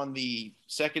continuing on the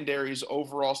secondary's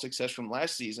overall success from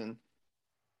last season,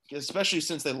 especially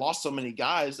since they lost so many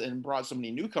guys and brought so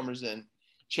many newcomers in,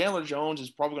 Chandler Jones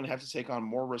is probably going to have to take on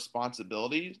more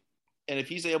responsibilities. And if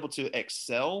he's able to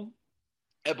excel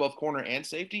at both corner and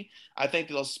safety, I think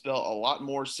they'll spell a lot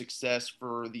more success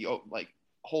for the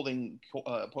holding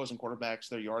opposing quarterbacks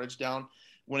their yardage down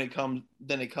when it comes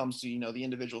to the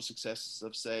individual successes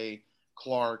of, say,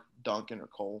 Clark, Duncan, or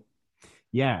Cole.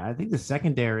 Yeah, I think the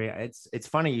secondary, it's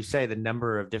funny you say the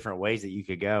number of different ways that you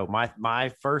could go. My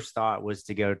first thought was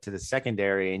to go to the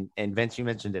secondary, and Vince, you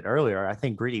mentioned it earlier. I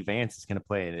think Greedy Vance is going to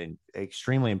play an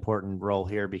extremely important role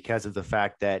here because of the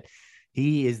fact that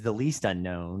he is the least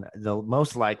unknown, the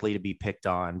most likely to be picked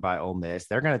on by Ole Miss.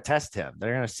 They're going to test him.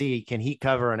 They're going to see, can he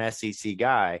cover an SEC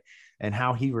guy and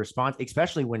how he responds,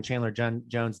 especially when Chandler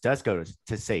Jones does go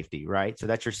to safety, right? So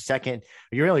that's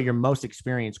your most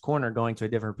experienced corner going to a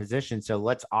different position. So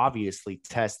let's obviously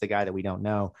test the guy that we don't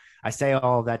know. I say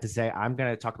all of that to say I'm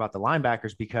going to talk about the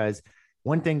linebackers because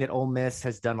One thing that Ole Miss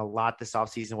has done a lot this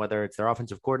offseason, whether it's their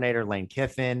offensive coordinator, Lane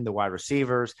Kiffin, the wide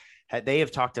receivers, they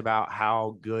have talked about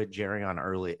how good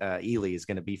Jerrion Ely is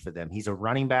going to be for them. He's a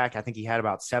running back. I think he had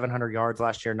about 700 yards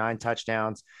last year, 9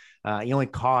 touchdowns. He only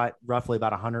caught roughly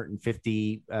about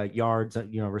 150 yards,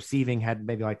 receiving, had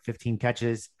maybe like 15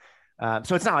 catches.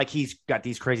 So it's not like he's got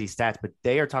these crazy stats, but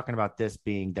they are talking about this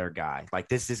being their guy. Like,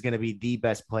 this is going to be the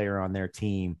best player on their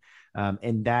team.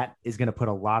 And that is going to put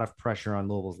a lot of pressure on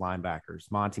Louisville's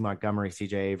linebackers. Monty Montgomery,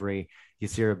 CJ Avery,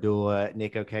 Yasir Abdullah,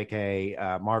 Nick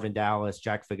Okeke, Marvin Dallas,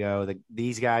 Jack Fago.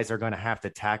 These guys are going to have to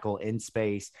tackle in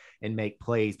space and make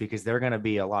plays because they're going to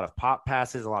be a lot of pop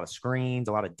passes, a lot of screens,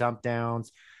 a lot of dump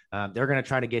downs. They're going to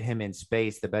try to get him in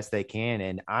space the best they can.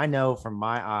 And I know from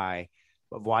my eye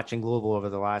of watching Louisville over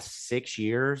the last 6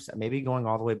 years, maybe going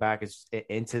all the way back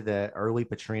into the early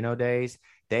Petrino days,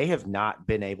 they have not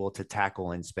been able to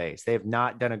tackle in space. They have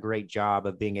not done a great job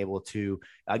of being able to,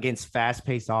 against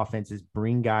fast-paced offenses,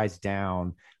 bring guys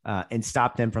down and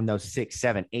stop them from those 6,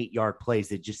 7, 8-yard plays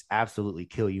that just absolutely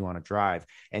kill you on a drive.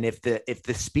 And if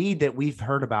the speed that we've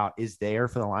heard about is there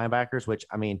for the linebackers, which,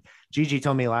 I mean, Gigi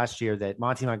told me last year that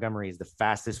Monty Montgomery is the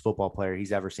fastest football player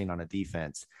he's ever seen on a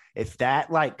defense. If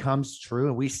that comes true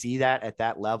and we see that at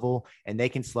that level and they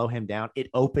can slow him down, it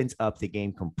opens up the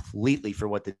game completely for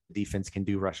what the defense can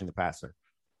do rushing the passer.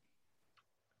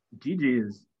 Gigi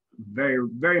is very,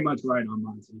 very much right on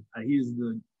Monty. He's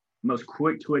the most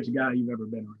quick twitch guy you've ever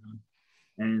been around.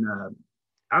 And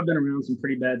I've been around some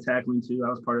pretty bad tackling too. I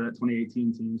was part of that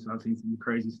 2018 team, so I've seen some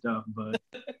crazy stuff. But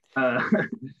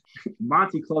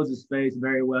Monty closes space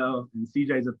very well, and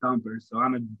CJ's a thumper. So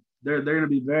they're going to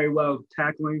be very well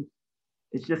tackling.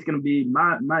 It's just going to be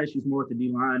my issues more with the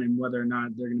D-line and whether or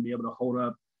not they're going to be able to hold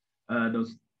up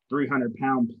those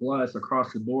 300-pound plus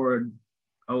across the board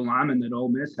O-linemen that Ole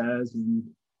Miss has and,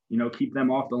 keep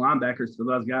them off the linebackers so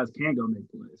those guys can go make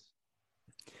plays.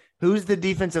 Who's the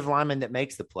defensive lineman that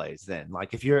makes the plays then?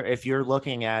 Like, if you're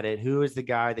looking at it, who is the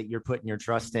guy that you're putting your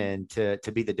trust in to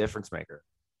be the difference maker?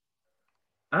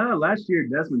 Last year,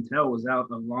 Desmond Tell was out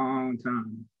a long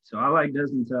time. So I like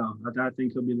Desmond Tell. I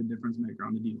think he'll be the difference maker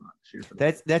on the D-line this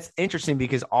year. That's interesting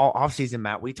because all offseason,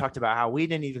 Matt, we talked about how we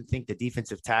didn't even think the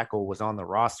defensive tackle was on the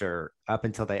roster up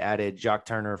until they added Jock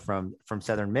Turner from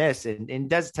Southern Miss. And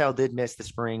Des Tell did miss the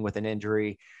spring with an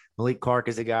injury. Malik Clark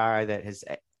is a guy that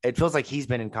it feels like he's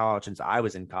been in college since I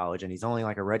was in college, and he's only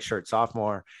like a redshirt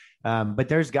sophomore. But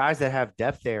there's guys that have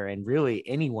depth there, and really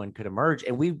anyone could emerge.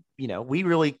 And we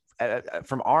really,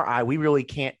 from our eye, we really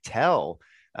can't tell,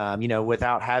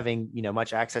 without having,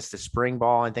 much access to spring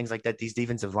ball and things like that, these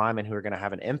defensive linemen who are going to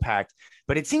have an impact.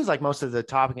 But it seems like most of the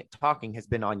talking has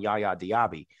been on Yaya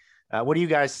Diaby. What do you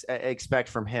guys expect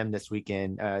from him this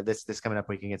weekend, this coming up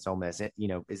week against Ole Miss?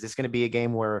 Is this going to be a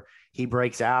game where he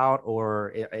breaks out, or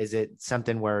is it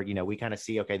something where, we kind of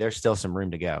see, okay, there's still some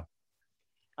room to go?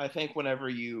 I think whenever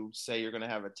you say you're going to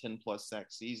have a 10-plus sack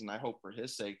season, I hope for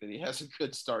his sake that he has a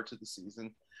good start to the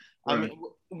season. Right. I mean,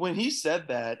 when he said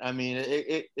that, I mean,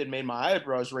 it made my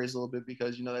eyebrows raise a little bit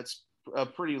because, that's a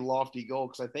pretty lofty goal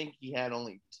because I think he had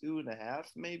only 2.5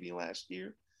 maybe last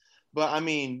year. But, I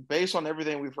mean, based on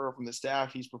everything we've heard from the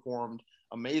staff, he's performed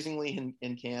amazingly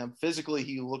in camp. Physically,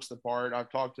 he looks the part.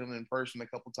 I've talked to him in person a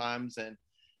couple times, and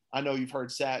I know you've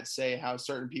heard Sat say how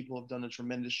certain people have done a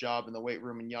tremendous job in the weight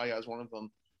room, and Yaya is one of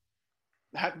them.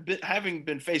 Having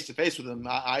been face-to-face with him,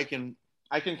 I can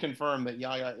confirm that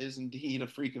Yaya is indeed a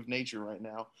freak of nature right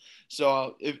now.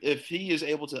 So if he is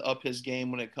able to up his game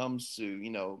when it comes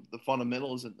to, the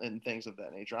fundamentals and things of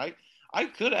that nature, I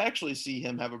could actually see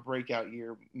him have a breakout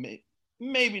year,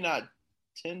 maybe not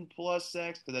 10-plus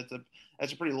sacks because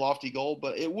that's a pretty lofty goal,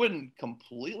 but it wouldn't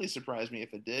completely surprise me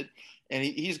if it did. And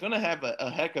he's going to have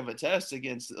a heck of a test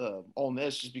against Ole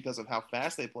Miss just because of how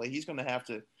fast they play. He's going to have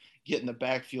to get in the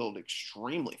backfield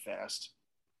extremely fast.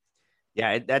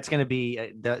 Yeah, that's going to be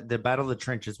the battle of the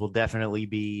trenches will definitely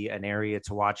be an area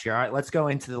to watch here. All right, let's go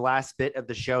into the last bit of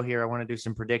the show here. I want to do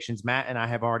some predictions. Matt and I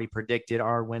have already predicted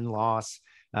our win-loss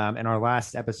in our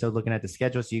last episode looking at the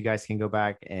schedule, so you guys can go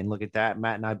back and look at that.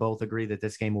 Matt and I both agree that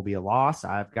this game will be a loss.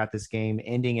 I've got this game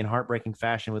ending in heartbreaking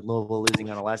fashion with Louisville losing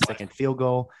on a last-second field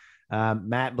goal.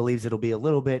 Matt believes it'll be a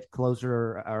little bit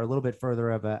closer or a little bit further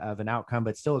of an outcome,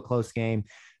 but still a close game.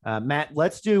 Matt,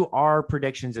 let's do our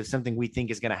predictions of something we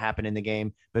think is going to happen in the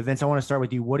game. But Vince, I want to start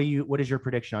with you. What is your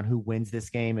prediction on who wins this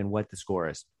game and what the score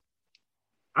is?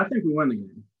 I think we win the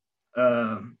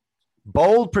game.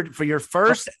 Bold for your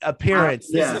first appearance.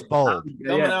 This is bold.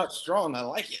 Coming out strong. I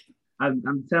like it.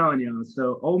 I'm telling you.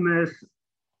 So Ole Miss,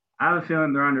 I have a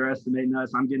feeling they're underestimating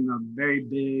us. I'm getting a very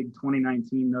big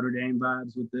 2019 Notre Dame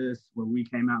vibes with this, where we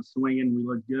came out swinging. We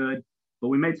looked good. but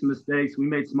we made some mistakes. We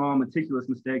made small, meticulous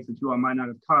mistakes that you all might not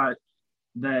have caught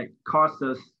that cost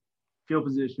us field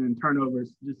position,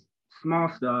 turnovers, just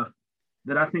small stuff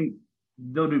that I think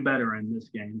they'll do better in this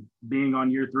game. Being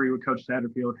on year 3 with Coach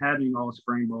Satterfield, having all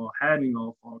spring ball, having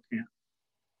all fall camp.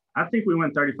 I think we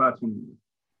win 35-21.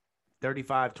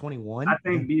 35-21. I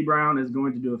think B. Brown is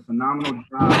going to do a phenomenal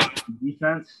job on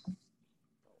defense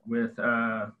with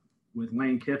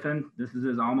Lane Kiffin. This is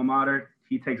his alma mater.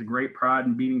 He takes great pride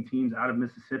in beating teams out of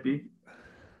Mississippi.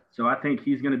 So I think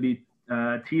he's going to be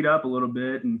teed up a little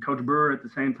bit. And Coach Brewer at the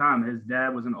same time, his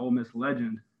dad was an Ole Miss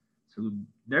legend. So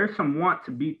there's some want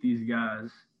to beat these guys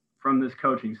from this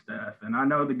coaching staff. And I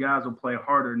know the guys will play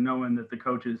harder knowing that the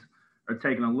coaches are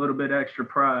taking a little bit extra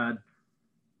pride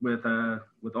with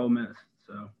Ole Miss.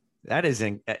 So that is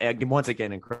once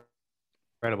again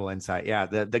incredible insight. Yeah,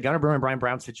 the Gunnar Brewer and Brian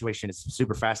Brown situation is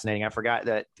super fascinating. I forgot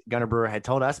that Gunnar Brewer had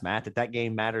told us, Matt, that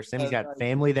game matters to him. He's got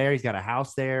family there. He's got a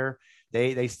house there.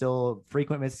 They still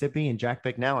frequent Mississippi, and Jack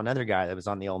Bicknell, another guy that was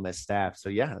on the Ole Miss staff. So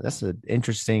yeah, that's an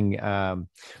interesting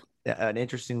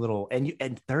little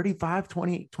and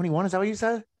 35-21. Is that what you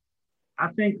said? I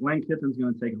think Lane Kiffin's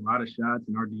going to take a lot of shots,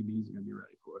 and our DB's going to be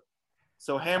ready for it.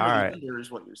 So hammer the under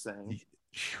is what you're saying.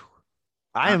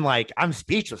 I'm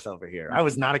speechless over here. I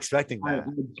was not expecting that.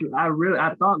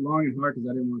 I thought long and hard because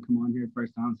I didn't want to come on here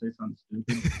first time and say something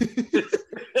stupid.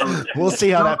 We'll see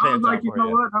how that pans out. You know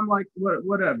what? I'm like,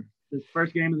 whatever. This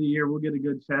first game of the year, we'll get a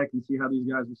good check and see how these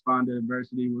guys respond to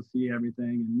adversity. We'll see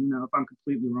everything. And, if I'm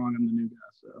completely wrong, I'm the new guy.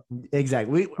 So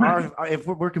exactly. If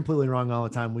we're completely wrong all the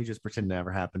time, we just pretend it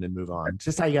never happened and move on. It's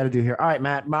just how you got to do here. All right,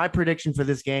 Matt, my prediction for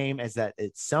this game is that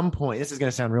at some point, this is going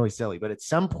to sound really silly, but at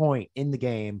some point in the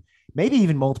game, maybe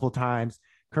even multiple times,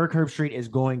 Kirk Herbstreit is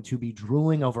going to be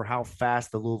drooling over how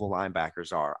fast the Louisville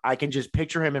linebackers are. I can just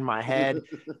picture him in my head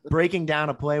breaking down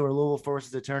a play where Louisville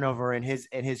forces a turnover and his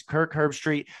Kirk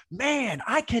Herbstreit. Man,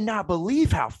 I cannot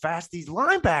believe how fast these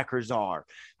linebackers are.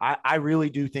 I really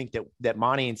do think that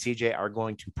Monty and CJ are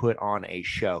going to put on a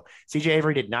show. CJ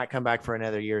Avery did not come back for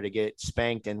another year to get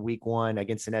spanked in week 1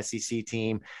 against an SEC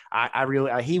team.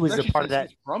 He was a part of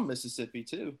that. From Mississippi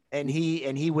too. And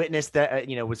he witnessed that,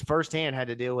 was firsthand had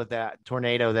to deal with that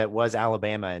tornado that was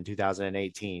Alabama in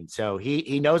 2018. So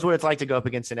he knows what it's like to go up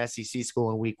against an SEC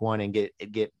school in week 1 and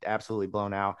get absolutely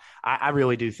blown out. I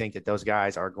really do think that those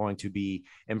guys are going to be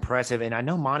impressive. And I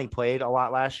know Monty played a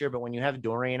lot last year, but when you have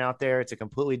Dorian out there, it's a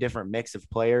completely different mix of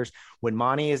players. When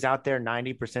Monty is out there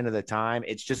 90% of the time,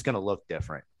 it's just going to look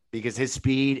different because his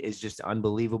speed is just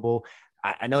unbelievable.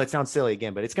 I know it sounds silly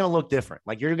again, but it's going to look different.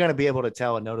 Like you're going to be able to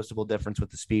tell a noticeable difference with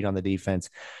the speed on the defense.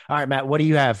 All right, Matt, what do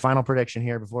you have? Final prediction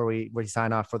here before we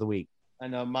sign off for the week. I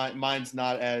know mine's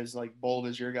not as bold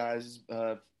as your guys'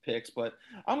 picks, but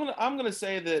I'm gonna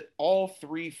say that all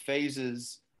 3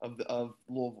 phases of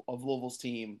Louisville's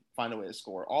team find a way to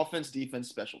score: offense, defense,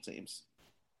 special teams.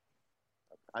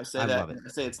 I say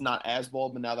it's not as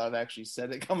bold, but now that I've actually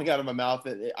said it coming out of my mouth,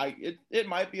 it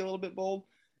might be a little bit bold.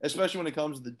 Especially when it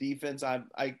comes to the defense,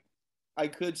 I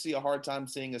could see a hard time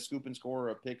seeing a scoop and score or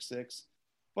a pick 6.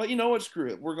 But you know what? Screw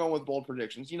it. We're going with bold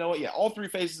predictions. You know what? Yeah, all 3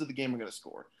 phases of the game are going to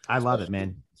score. I love it,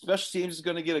 man. Special teams is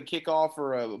going to get a kickoff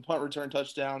or a punt return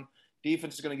touchdown.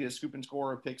 Defense is going to get a scoop and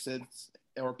score or pick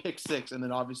 6, and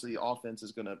then obviously offense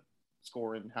is going to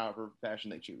score in however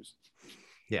fashion they choose.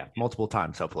 Yeah, multiple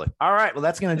times, hopefully. All right, well,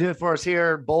 that's going to do it for us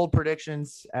here. Bold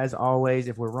predictions, as always.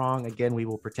 If we're wrong, again, we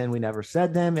will pretend we never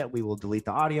said them. We will delete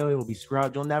the audio. It will be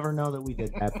scrubbed. You'll never know that we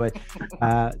did that. But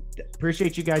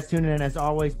appreciate you guys tuning in. As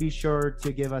always, be sure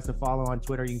to give us a follow on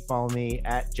Twitter. You can follow me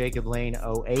at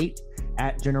JacobLane08.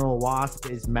 At General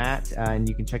Wasp is Matt, and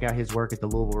you can check out his work at the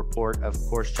Louisville Report. Of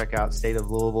course, check out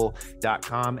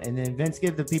stateoflouisville.com. And then, Vince,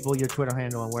 give the people your Twitter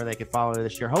handle and where they can follow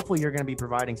this year. Hopefully, you're going to be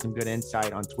providing some good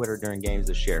insight on Twitter during games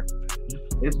this year.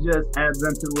 It's just at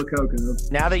Vincent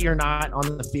Lococo. Now that you're not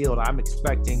on the field, I'm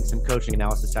expecting some coaching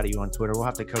analysis out of you on Twitter. We'll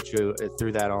have to coach you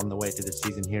through that on the way through the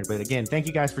season here. But again, thank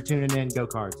you guys for tuning in. Go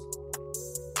Cards.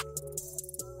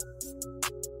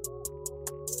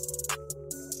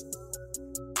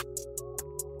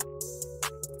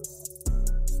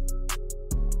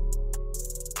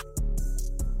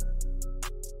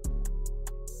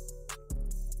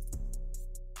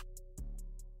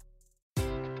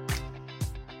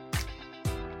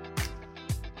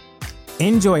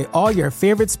 Enjoy all your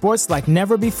favorite sports like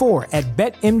never before at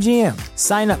BetMGM.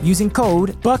 Sign up using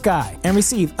code Buckeye and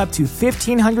receive up to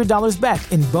 $1,500 back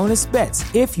in bonus bets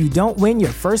if you don't win your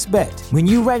first bet. When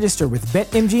you register with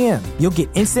BetMGM, you'll get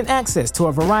instant access to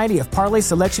a variety of parlay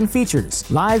selection features,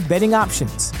 live betting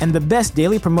options, and the best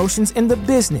daily promotions in the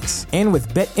business. And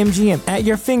with BetMGM at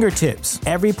your fingertips,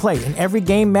 every play and every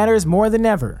game matters more than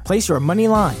ever. Place your money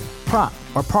line, prop,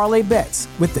 or parlay bets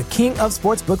with the king of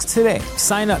sportsbooks today.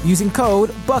 Sign up using code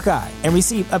Buckeye and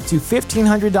receive up to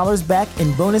 $1,500 back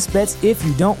in bonus bets if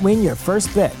you don't win your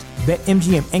first bet.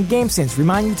 BetMGM and GameSense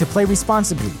remind you to play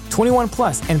responsibly. 21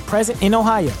 plus and present in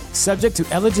Ohio, subject to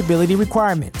eligibility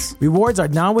requirements. Rewards are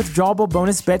non-withdrawable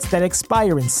bonus bets that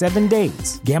expire in 7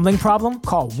 days. Gambling problem?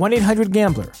 Call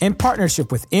 1-800-GAMBLER. In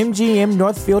partnership with MGM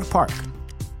Northfield Park.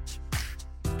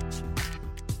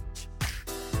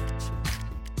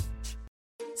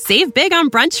 Save big on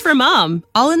brunch for mom,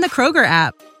 all in the Kroger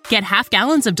app. Get half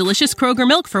gallons of delicious Kroger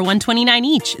milk for $1.29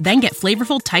 each. Then get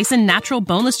flavorful Tyson natural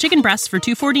boneless chicken breasts for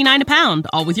 $2.49 a pound,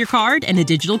 all with your card and a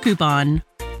digital coupon.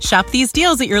 Shop these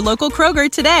deals at your local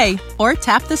Kroger today, or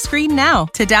tap the screen now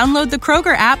to download the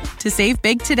Kroger app to save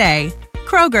big today.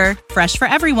 Kroger, fresh for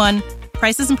everyone.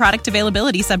 Prices and product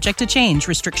availability subject to change.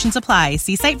 Restrictions apply.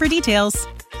 See site for details.